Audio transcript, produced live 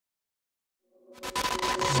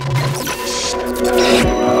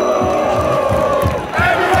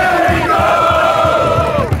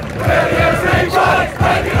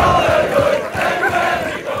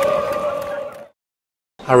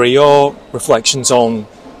Harry, your reflections on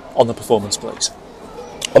the performance, please.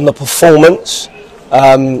 On the performance,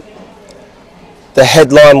 the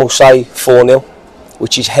headline will say 4-0,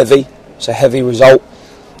 which is heavy. It's a heavy result.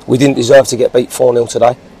 We didn't deserve to get beat 4-0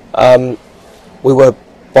 today. We were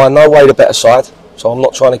by no way the better side, so I'm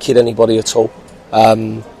not trying to kid anybody at all.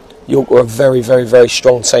 York were a very, very, very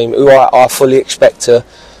strong team who I fully expect to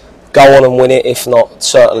go on and win it, if not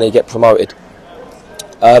certainly get promoted.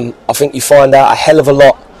 I think you find out a hell of a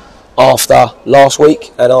lot after last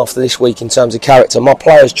week and after this week in terms of character. My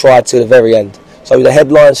players tried to the very end. So the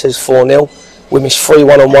headline says 4-0. We missed 3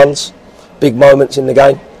 one-on-ones, big moments in the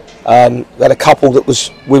game. We had a couple that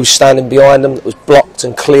we were standing behind them that was blocked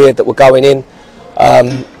and cleared that were going in.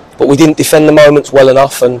 But we didn't defend the moments well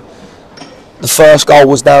enough, and the first goal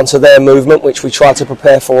was down to their movement, which we tried to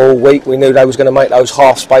prepare for all week. We knew they was going to make those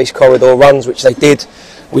half-space corridor runs, which they did.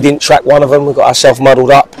 We didn't track one of them. We got ourselves muddled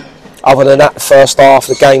up. Other than that, the first half,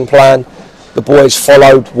 the game plan, the boys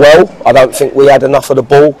followed well. I don't think we had enough of the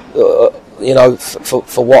ball,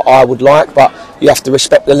 for what I would like. But you have to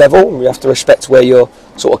respect the level, and you have to respect where you're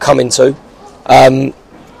sort of coming to. And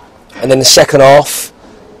then the second half,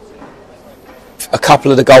 a couple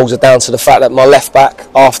of the goals are down to the fact that my left back,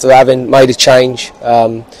 after having made a change,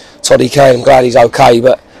 Toddy Kane, I'm glad he's okay,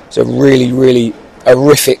 but it's a really, really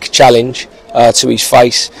horrific challenge to his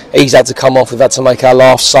face. He's had to come off. We've had to make our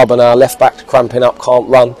last sub, and our left back cramping up, can't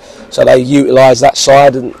run. So they utilised that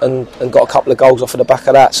side and got a couple of goals off of the back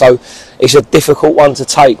of that. So it's a difficult one to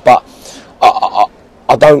take, but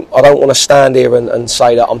I don't want to stand here and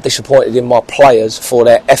say that I'm disappointed in my players for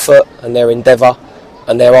their effort and their endeavour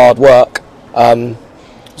and their hard work. It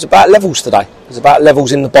was about levels today. It was about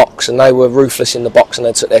levels in the box, and they were ruthless in the box, and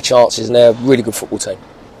they took their chances, and they're a really good football team.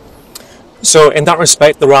 So in that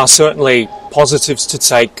respect, there are certainly positives to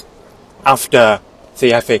take after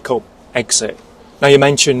the FA Cup exit. Now, you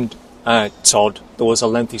mentioned Todd. There was a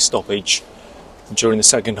lengthy stoppage during the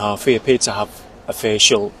second half. He appeared to have a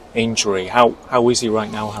facial injury. How is he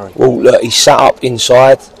right now, Harry? Well, look, he's sat up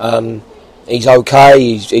inside. He's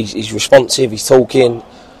okay. He's responsive. He's talking.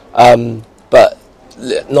 But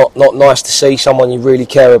not nice to see someone you really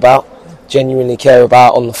care about, genuinely care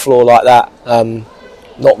about, on the floor like that,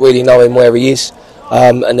 not really knowing where he is.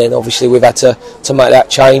 And then obviously we've had to make that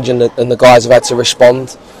change, and the guys have had to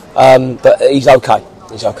respond. But he's okay.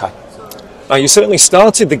 He's okay. Now, you certainly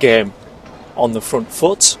started the game on the front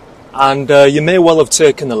foot, and you may well have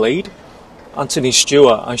taken the lead. Anthony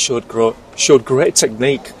Stewart showed great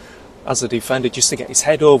technique as a defender, just to get his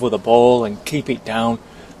head over the ball and keep it down,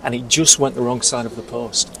 and it just went the wrong side of the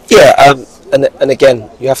post. Yeah, and again,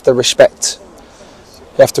 you have to respect.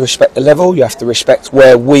 You have to respect the level. You have to respect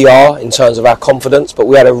where we are in terms of our confidence. But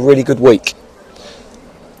we had a really good week.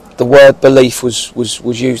 The word belief was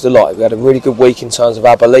used a lot. We had a really good week in terms of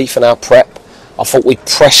our belief and our prep. I thought we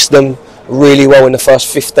pressed them really well in the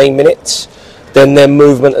first 15 minutes. Then their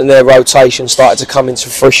movement and their rotation started to come into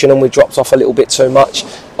fruition, and we dropped off a little bit too much.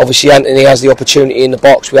 Obviously, Anthony has the opportunity in the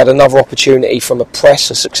box. We had another opportunity from a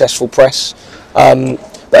successful press.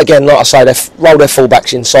 But again, like I say, they roll their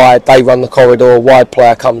fullbacks inside, they run the corridor, a wide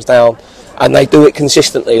player comes down, and they do it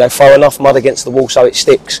consistently. They throw enough mud against the wall so it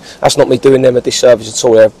sticks. That's not me doing them a disservice at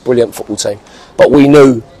all. They're a brilliant football team. But we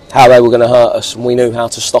knew how they were going to hurt us, and we knew how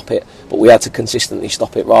to stop it, but we had to consistently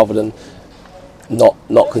stop it rather than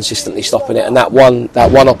not consistently stopping it. And that one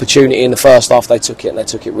opportunity in the first half, they took it, and they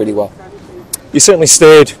took it really well. You certainly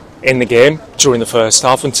stayed in the game during the first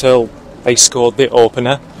half until they scored the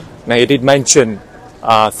opener. Now, you did mention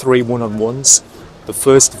 3 one-on-ones, the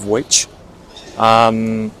first of which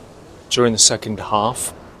during the second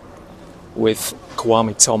half with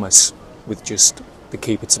Kwame Thomas with just the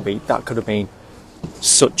keeper to beat. That could have been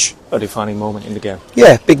such a defining moment in the game.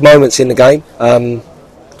 Yeah, big moments in the game.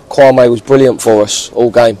 Kwame was brilliant for us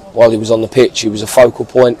all game while he was on the pitch. He was a focal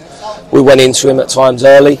point. We went into him at times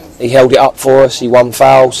early. He held it up for us. He won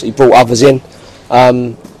fouls. He brought others in.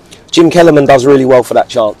 Jim Kellerman does really well for that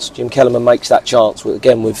chance. Jim Kellerman makes that chance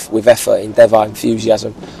again with effort, endeavour,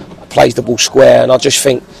 enthusiasm. Plays the ball square, and I just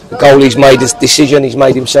think the goalie's made his decision. He's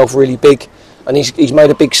made himself really big, and he's made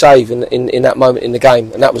a big save in that moment in the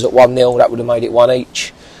game. And that was at 1-0. That would have made it 1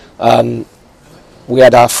 each. We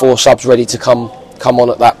had our 4 subs ready to come on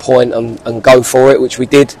at that point and go for it, which we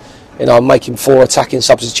did. You know, I'm making 4 attacking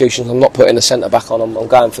substitutions. I'm not putting the centre back on. I'm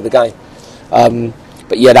going for the game.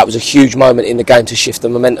 But yeah, that was a huge moment in the game to shift the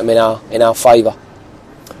momentum in our favour.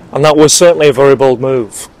 And that was certainly a very bold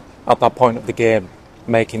move at that point of the game,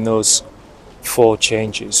 making those 4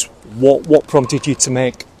 changes. What prompted you to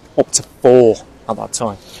make up to 4 at that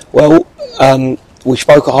time? Well, we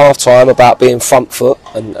spoke at half time about being front foot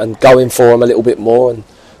and going for them a little bit more, and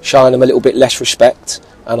showing them a little bit less respect,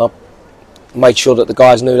 and I made sure that the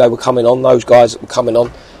guys knew they were coming on, those guys that were coming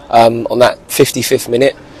on that 55th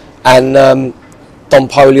minute, and Don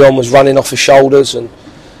Polion was running off his shoulders, and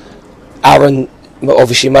Aaron,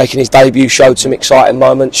 obviously making his debut, showed some exciting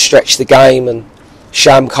moments, stretched the game, and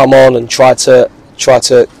Sham come on and tried to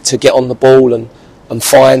get on the ball and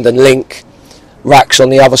find and link. Rax on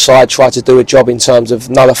the other side tried to do a job in terms of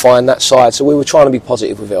nullifying that side, so we were trying to be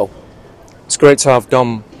positive with it all. It's great to have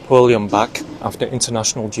Dom Polion back after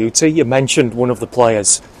international duty. You mentioned one of the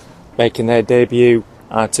players making their debut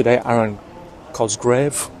today, Aaron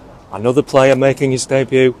Cosgrave. Another player making his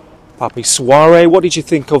debut, Pape Soare. What did you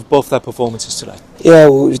think of both their performances today? Yeah,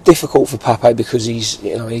 well, it was difficult for Pape because he's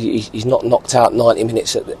not knocked out 90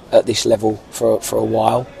 minutes at this level for a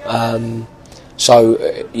while. So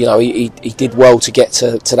he did well to get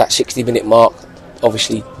to that 60-minute mark.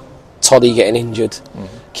 Obviously, Toddy getting injured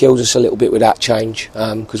kills us a little bit with that change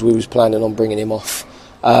because we was planning on bringing him off.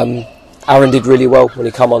 Aaron did really well when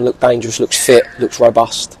he come on. Looked dangerous, looks fit, looks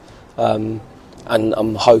robust. And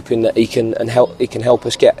I'm hoping that he can help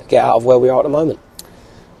us get out of where we are at the moment.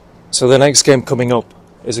 So the next game coming up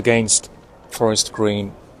is against Forest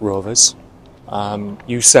Green Rovers.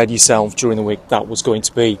 You said yourself during the week that was going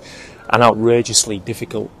to be an outrageously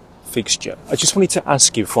difficult fixture. I just wanted to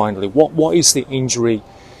ask you finally, what is the injury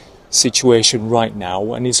situation right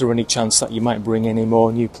now, and is there any chance that you might bring any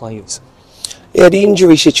more new players? Yeah, the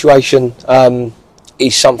injury situation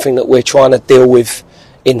is something that we're trying to deal with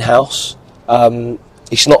in-house.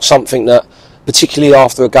 It's not something that, particularly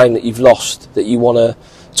after a game that you've lost, that you want to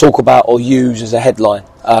talk about or use as a headline.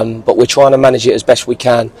 But we're trying to manage it as best we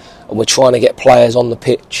can, and we're trying to get players on the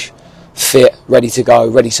pitch, fit, ready to go,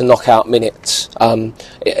 ready to knock out minutes.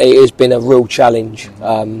 It has been a real challenge,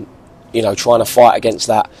 trying to fight against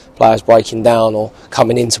that, players breaking down or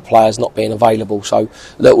coming into players not being available. So,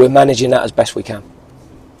 look, we're managing that as best we can.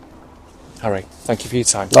 Harry, thank you for your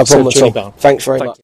time. No problem at all. Thanks very much.